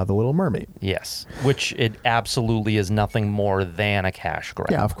for The Little Mermaid. Yes, which it absolutely is nothing more than a cash grab.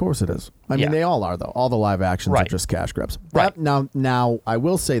 Yeah, of course it is. I mean, they all are, though. All the live actions are just cash grabs. Right. Now, I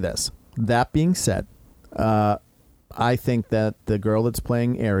will say this. That being said, I think that the girl that's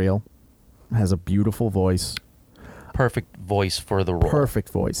playing Ariel has a beautiful voice. Perfect voice for the role. Perfect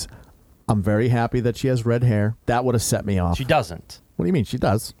voice. I'm very happy that she has red hair. That would have set me off. She doesn't. What do you mean? She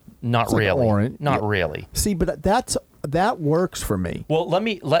does. Not it's really. Like orange. Not really. See, but that works for me. Well,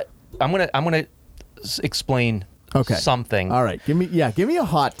 I'm gonna explain something. All right, give me a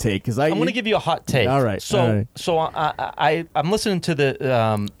hot take because I'm gonna give you a hot take. All right. So I'm listening to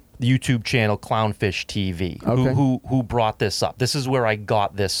the YouTube channel Clownfish TV, who brought this up. This is where I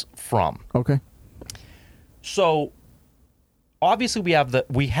got this from. Okay. So obviously we have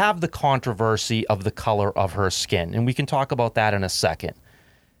the controversy of the color of her skin, and we can talk about that in a second.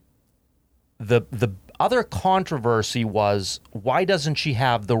 The other controversy was, why doesn't she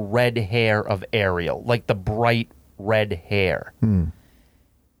have the red hair of Ariel, like the bright red hair?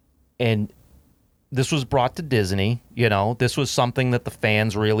 And this was brought to Disney. You know, this was something that the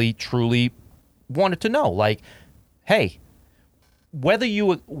fans really, truly wanted to know. Like, hey, whether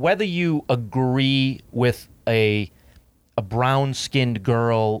you agree with a brown-skinned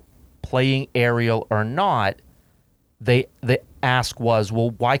girl playing Ariel or not, the ask was, well,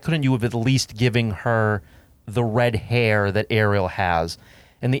 why couldn't you have at least given her the red hair that Ariel has?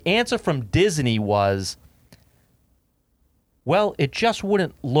 And the answer from Disney was, well, it just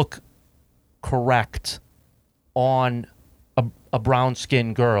wouldn't look correct on a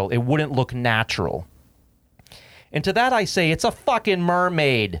brown-skinned girl. It wouldn't look natural. And to that I say, it's a fucking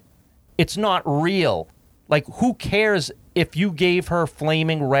mermaid. It's not real. Like, who cares if you gave her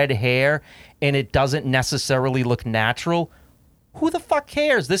flaming red hair and it doesn't necessarily look natural? Who the fuck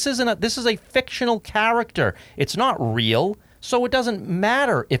cares? This is a fictional character. It's not real, so it doesn't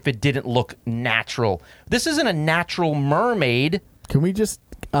matter if it didn't look natural. This isn't a natural mermaid.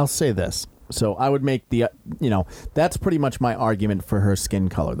 I'll say this. So I would make that's pretty much my argument for her skin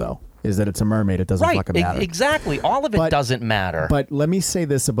color, though, is that it's a mermaid. It doesn't fucking matter. Exactly. All of it doesn't matter. But let me say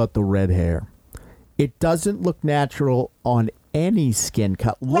this about the red hair. It doesn't look natural on any skin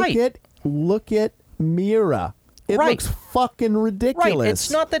color. Look at Mira. It looks fucking ridiculous. Right. It's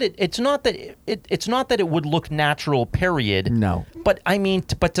not that it would look natural, period. No. But I mean,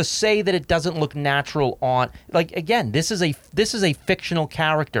 but to say that it doesn't look natural on, like, again, this is a fictional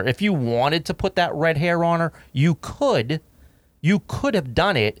character. If you wanted to put that red hair on her, you could have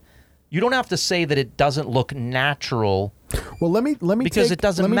done it. You don't have to say that it doesn't look natural. Well, let me because it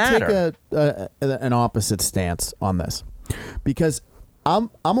doesn't matter. Take an opposite stance on this, because I'm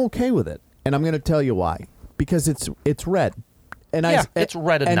okay with it, and I'm going to tell you why. Because it's red, and it's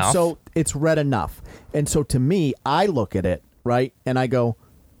red enough, and so it's red enough, and so to me, I look at it right, and I go,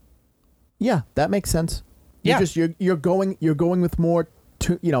 yeah, that makes sense. Yeah, you're going with more,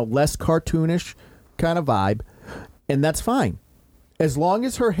 less cartoonish kind of vibe, and that's fine, as long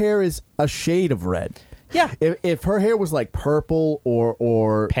as her hair is a shade of red. Yeah. If her hair was like purple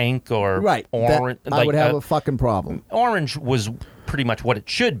or pink or orange, I would have a fucking problem. Orange was pretty much what it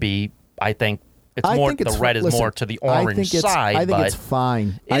should be. I think the red is more to the orange side. I think it's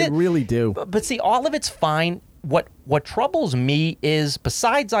fine. I really do. But see, all of it's fine. What troubles me is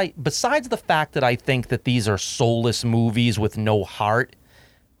besides the fact that I think that these are soulless movies with no heart.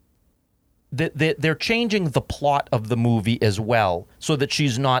 They're changing the plot of the movie as well, so that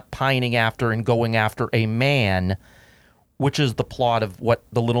she's not pining after and going after a man, which is the plot of what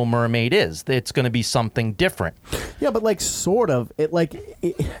The Little Mermaid is. It's going to be something different. Yeah, but sort of.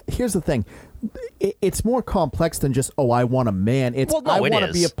 Here's the thing. It's more complex than just, I want a man. I want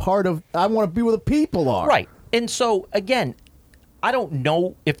to be a part of. I want to be where the people are. Right. And so again, I don't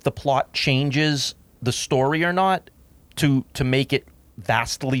know if the plot changes the story or not to make it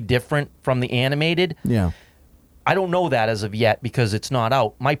vastly different from the animated. Yeah. I don't know that as of yet because it's not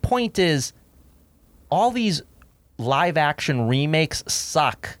out. My point is, all these live action remakes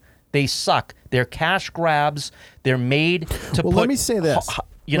suck. They suck. They're cash grabs. They're made to let me say this.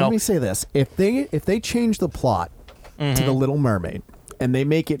 Let me say this. If they change the plot to The Little Mermaid and they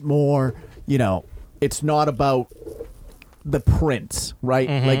make it more, it's not about the prince, right?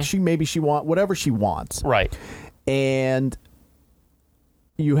 Like she wants whatever she wants. Right. And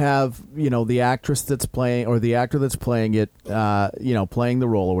you have, the actress that's playing, or the actor that's playing it, playing the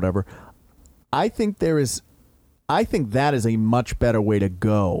role or whatever. I think that is a much better way to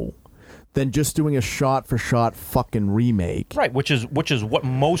go than just doing a shot-for-shot fucking remake. Right, which is what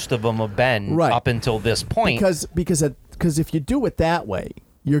most of them have been up until this point. Because if you do it that way,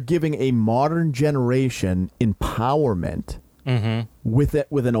 you're giving a modern generation empowerment with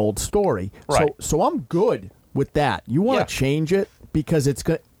an old story. Right. So I'm good with that. You want to change it because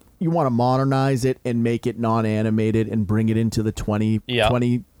you want to modernize it and make it non-animated and bring it into the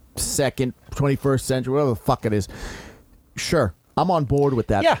 22nd, 21st century, whatever the fuck it is. Sure, I'm on board with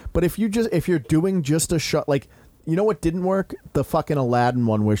that. Yeah. But if you're doing just a shot, like, you know what didn't work? The fucking Aladdin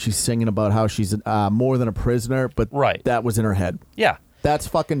one where she's singing about how she's more than a prisoner, but that was in her head. Yeah. That's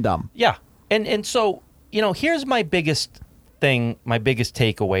fucking dumb. Yeah. And so, here's my biggest thing, my biggest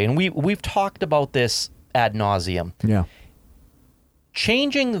takeaway, and we've talked about this ad nauseum. Yeah.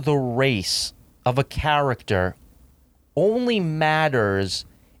 Changing the race of a character only matters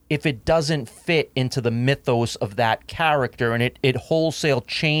if it doesn't fit into the mythos of that character and it wholesale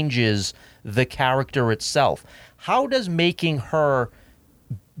changes the character itself. How does making her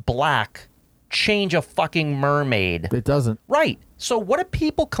black change a fucking mermaid? It doesn't. Right. So what are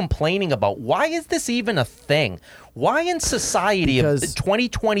people complaining about? Why is this even a thing? Why in society of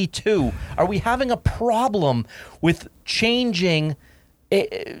 2022 are we having a problem with changing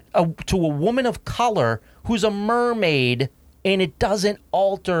to a woman of color who's a mermaid, and it doesn't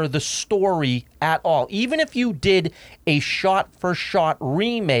alter the story at all? Even if you did a shot-for-shot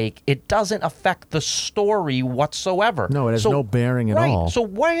remake, it doesn't affect the story whatsoever. No, it has no bearing at all. So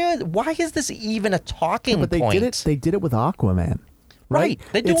why is this even a talking point? They did it with Aquaman. Right?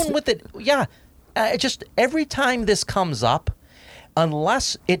 They're doing with it. Yeah. Just every time this comes up,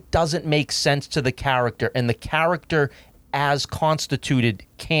 unless it doesn't make sense to the character and the character as constituted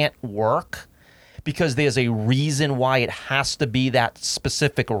can't work because there's a reason why it has to be that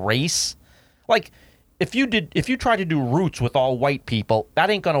specific race. Like, if you try to do Roots with all white people, that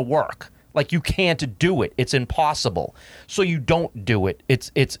ain't gonna work. Like, you can't do it. It's impossible. So you don't do it.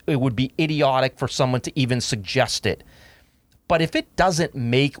 It would be idiotic for someone to even suggest it. But if it doesn't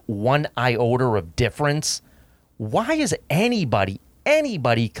make one iota of difference, why is anybody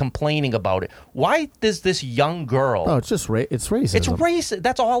complaining about it? Why does this young girl... Oh, it's just it's racism. It's racist.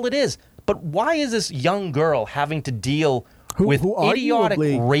 That's all it is. But why is this young girl having to deal with idiotic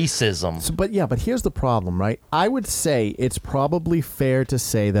racism? But here's the problem, right? I would say it's probably fair to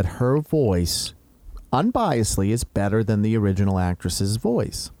say that her voice, unbiasedly, is better than the original actress's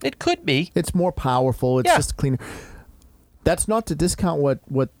voice. It could be. It's more powerful. It's just cleaner. That's not to discount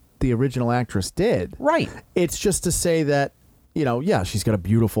what the original actress did. Right. It's just to say that, she's got a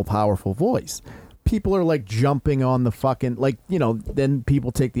beautiful, powerful voice. People are like jumping on the fucking, then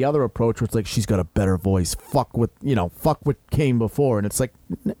people take the other approach where it's like, she's got a better voice. Fuck what came before. And it's like,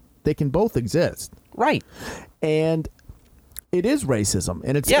 they can both exist. Right. And it is racism.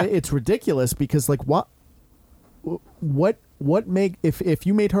 And it's ridiculous because, like, what make, if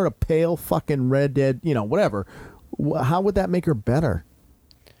you made her a pale fucking redhead, whatever, how would that make her better?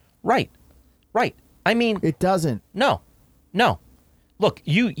 Right. I mean, it doesn't. No. Look,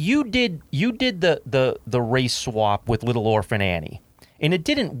 you did the race swap with Little Orphan Annie, and it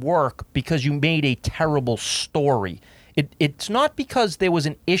didn't work because you made a terrible story. It's not because there was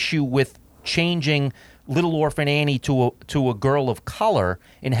an issue with changing Little Orphan Annie to a girl of color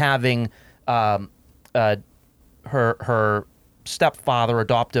and having her stepfather,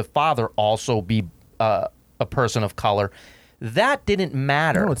 adoptive father, also be a person of color. That didn't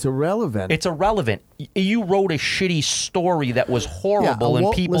matter. No, it's irrelevant. It's irrelevant. You wrote a shitty story that was horrible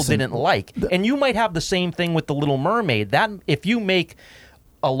and people didn't like. And you might have the same thing with The Little Mermaid. That if you make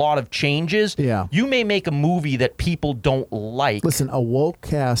a lot of changes, you may make a movie that people don't like. Listen, a woke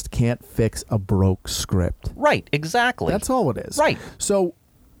cast can't fix a broke script. Right, exactly. That's all it is. Right. So,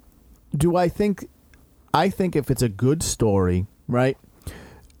 I think if it's a good story, right,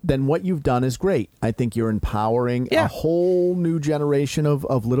 then what you've done is great. I think you're empowering a whole new generation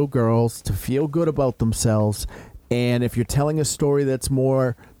of little girls to feel good about themselves. And if you're telling a story that's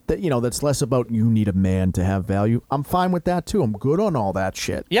more, that's less about you need a man to have value, I'm fine with that too. I'm good on all that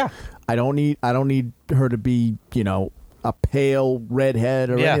shit. Yeah. I don't need her to be, a pale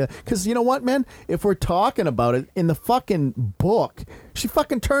redhead or anything. Because you know what, man? If we're talking about it in the fucking book, she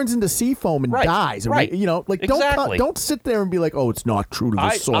fucking turns into sea foam and dies. Right. Exactly. Don't sit there and be like, oh, it's not true to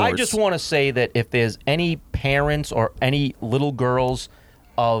the source. I just want to say that if there's any parents or any little girls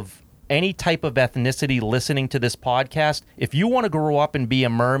of any type of ethnicity listening to this podcast, if you want to grow up and be a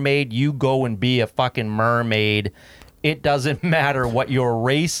mermaid, you go and be a fucking mermaid. It doesn't matter what your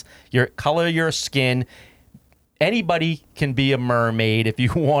race, your color, your skin. Anybody can be a mermaid if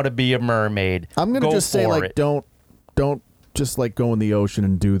you want to be a mermaid. I'm gonna just say, like, don't just like go in the ocean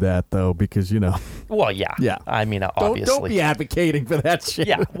and do that though, because Well, yeah. Yeah. I mean, obviously. Don't be advocating for that shit.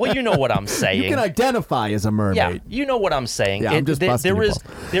 Yeah. Well, you know what I'm saying. You can identify as a mermaid. Yeah. You know what I'm saying. Yeah, I'm just busting your balls.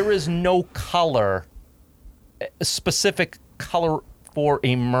 There is no color, specific color for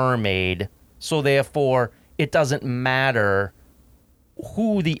a mermaid, so therefore it doesn't matter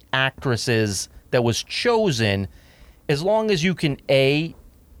who the actress is that was chosen, as long as you can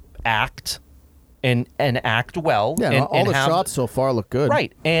act and act well. Yeah, and, all the shots so far look good.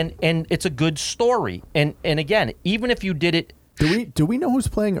 Right, and it's a good story. And again, even if you did it, do we know who's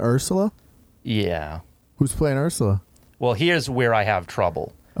playing Ursula? Yeah. Who's playing Ursula? Well, here's where I have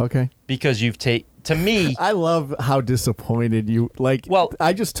trouble. Okay. Because to me, I love how disappointed you. Like, well,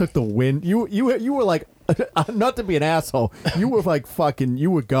 I just took the win. You were like, not to be an asshole, you were like fucking.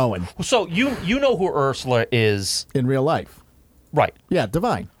 You were going. So you know who Ursula is in real life, right? Yeah,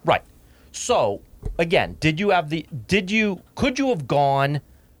 divine, right. So again, could you have gone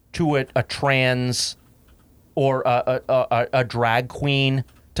to a trans or a drag queen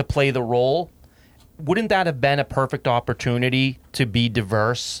to play the role? Wouldn't that have been a perfect opportunity to be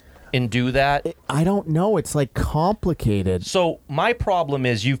diverse and do that? I don't know. It's like complicated. So my problem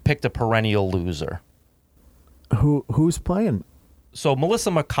is you've picked a perennial loser. Who's playing? So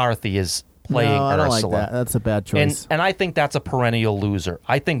Melissa McCarthy is playing Ursula. I don't like that. That's a bad choice. And I think that's a perennial loser.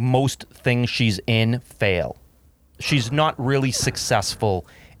 I think most things she's in fail. She's not really successful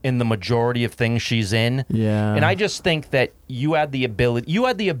in the majority of things she's in. Yeah. And I just think that you had the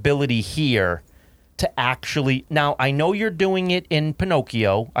ability here to actually. Now, I know you're doing it in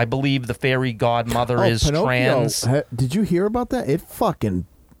Pinocchio. I believe the fairy godmother is Pinocchio. trans. Did you hear about that? It fucking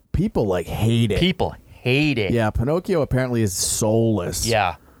people like hate it. People hate it. Yeah, Pinocchio apparently is soulless.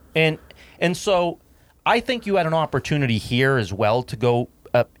 Yeah. And so I think you had an opportunity here as well to go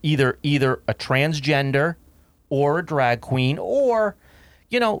either a transgender or a drag queen, or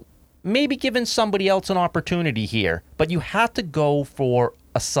maybe giving somebody else an opportunity here. But you had to go for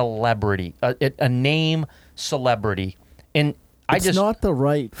a celebrity, a name celebrity. And it's not the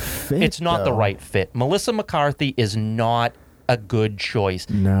right fit. It's not the right fit. Melissa McCarthy is not a good choice.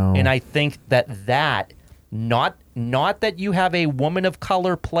 No. And I think that not that you have a woman of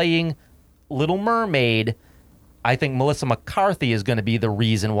color playing Little Mermaid, I think Melissa McCarthy is going to be the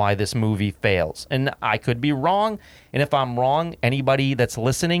reason why this movie fails. And I could be wrong. And if I'm wrong, anybody that's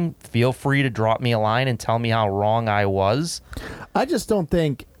listening, feel free to drop me a line and tell me how wrong I was. I just don't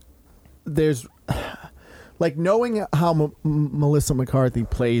think there's... Like, knowing how Melissa McCarthy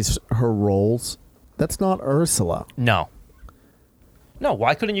plays her roles, that's not Ursula. No,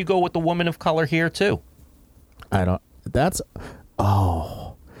 why couldn't you go with the woman of color here, too? Did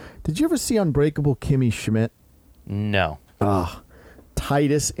you ever see Unbreakable Kimmy Schmidt? No.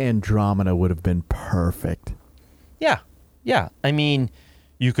 Titus Andromeda would have been perfect. Yeah. I mean,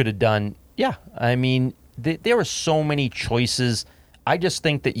 you could have done... Yeah. I mean, there are so many choices. I just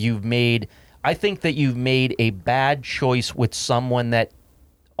think that you've made a bad choice with someone that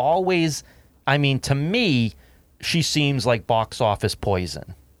always... I mean, to me, she seems like box office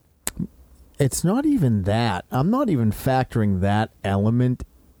poison. It's not even that. I'm not even factoring that element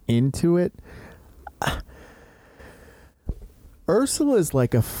into it. Ursula is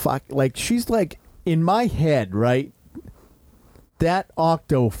like she's like, in my head, right? That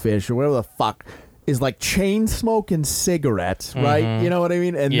octofish or whatever the fuck is like chain smoking cigarettes, right? Mm-hmm. You know what I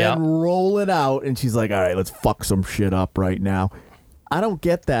mean? And then roll it out, and she's like, all right, let's fuck some shit up right now. I don't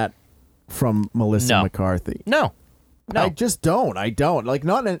get that from Melissa McCarthy. No. I just don't. I don't. Like,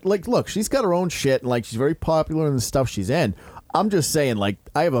 look, she's got her own shit, and like she's very popular in the stuff she's in. I'm just saying, like,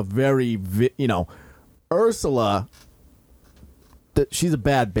 I have a very, Ursula, she's a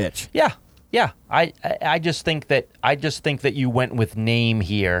bad bitch. Yeah. I just think that you went with name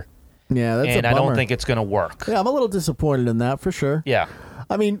here. Yeah, that's a bummer. And I don't think it's going to work. Yeah, I'm a little disappointed in that for sure. Yeah.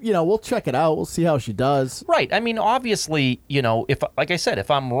 I mean, we'll check it out. We'll see how she does. Right. I mean, obviously, if, like I said, if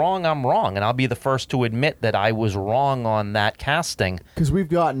I'm wrong, I'm wrong. And I'll be the first to admit that I was wrong on that casting. Because we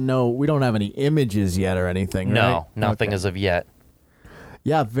don't have any images yet or anything, right? No, nothing as of yet.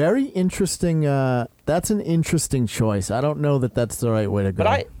 Yeah, very interesting. That's an interesting choice. I don't know that that's the right way to go.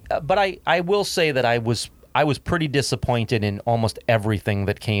 But I will say that I was pretty disappointed in almost everything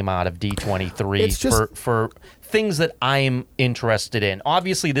that came out of D23 for things that I'm interested in.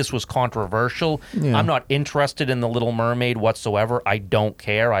 Obviously, this was controversial. Yeah. I'm not interested in The Little Mermaid whatsoever. I don't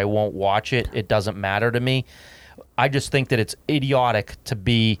care. I won't watch it. It doesn't matter to me. I just think that it's idiotic to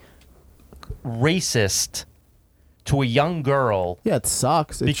be racist to a young girl. Yeah, it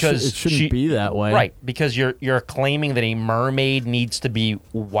sucks. Because it shouldn't be that way. Right, because you're claiming that a mermaid needs to be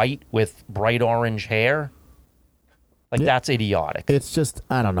white with bright orange hair. Like, that's idiotic. It's just,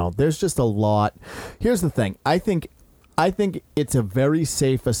 I don't know. There's just a lot. Here's the thing. I think it's a very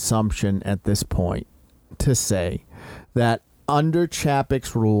safe assumption at this point to say that under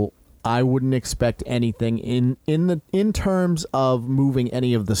Chapek's rule, I wouldn't expect anything in terms of moving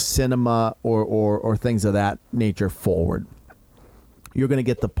any of the cinema or things of that nature forward. You're going to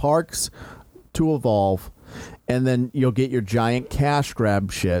get the parks to evolve, and then you'll get your giant cash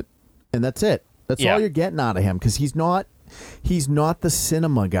grab shit, and that's it. That's all you're getting out of him, because he's not the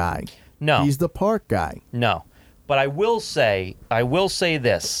cinema guy. No, he's the park guy. No, but I will say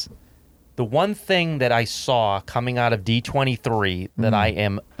this. The one thing that I saw coming out of D23 that I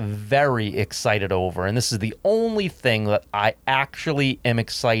am very excited over, and this is the only thing that I actually am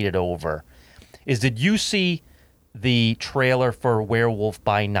excited over, is did you see the trailer for Werewolf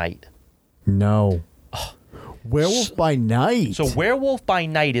by Night? No. Werewolf by Night? So Werewolf by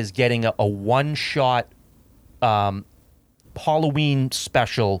Night is getting a one-shot Halloween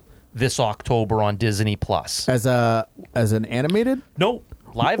special this October on Disney+. As an animated? Nope.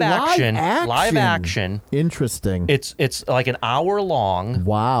 Live action. Interesting. It's like an hour long.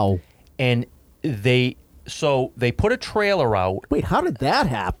 Wow. And they put a trailer out. Wait, how did that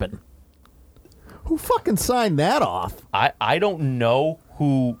happen? Who fucking signed that off? I don't know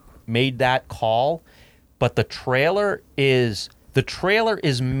who made that call, but the trailer is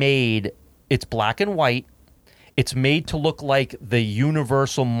made, it's black and white. It's made to look like the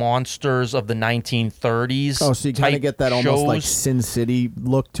Universal monsters of the 1930s. Oh, so you kind of get that almost like Sin City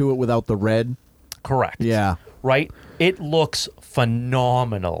look to it without the red? Correct. Yeah. Right? It looks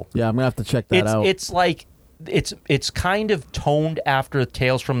phenomenal. Yeah, I'm going to have to check that out. It's like, it's kind of toned after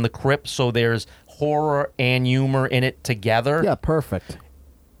Tales from the Crypt, so there's horror and humor in it together. Yeah, perfect.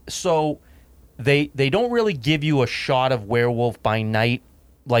 So they don't really give you a shot of Werewolf by Night,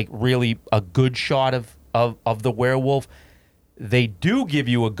 like really a good shot of the werewolf. They do give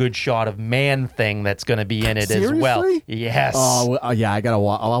you a good shot of Man-Thing that's going to be in it Seriously? as well. Yes. Oh, yeah, I got to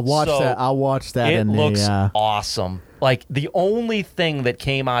watch. I'll watch that. I'll watch that. It looks awesome. Like, the only thing that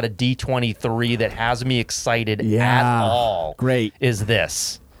came out of D23 that has me excited at all is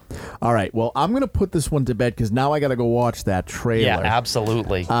this. All right. Well, I'm going to put this one to bed because now I got to go watch that trailer. Yeah,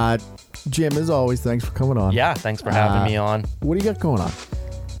 absolutely. Jim, as always, thanks for coming on. Yeah, thanks for having me on. What do you got going on?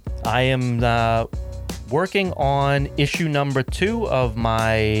 I am working on issue number 2 of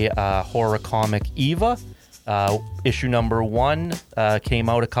my horror comic Eva. Issue number 1 came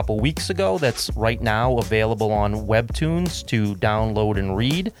out a couple weeks ago. That's right now available on Webtoons to download and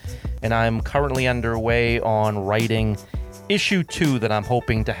read. And I'm currently underway on writing issue 2 that I'm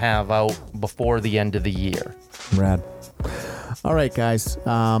hoping to have out before the end of the year. Rad. All right, guys.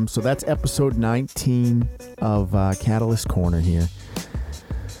 So that's episode 19 of Catalyst Corner here.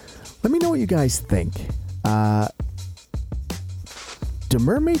 Let me know what you guys think. Do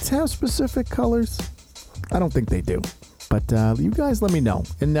mermaids have specific colors? I don't think they do. But you guys let me know.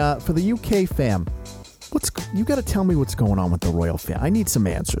 And for the UK fam, you got to tell me what's going on with the royal fam. I need some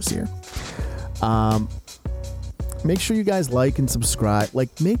answers here. Make sure you guys like and subscribe.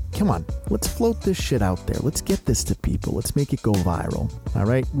 Come on. Let's float this shit out there. Let's get this to people. Let's make it go viral. All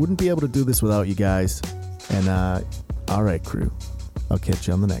right? Wouldn't be able to do this without you guys. And all right, crew. I'll catch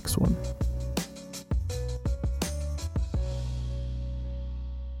you on the next one.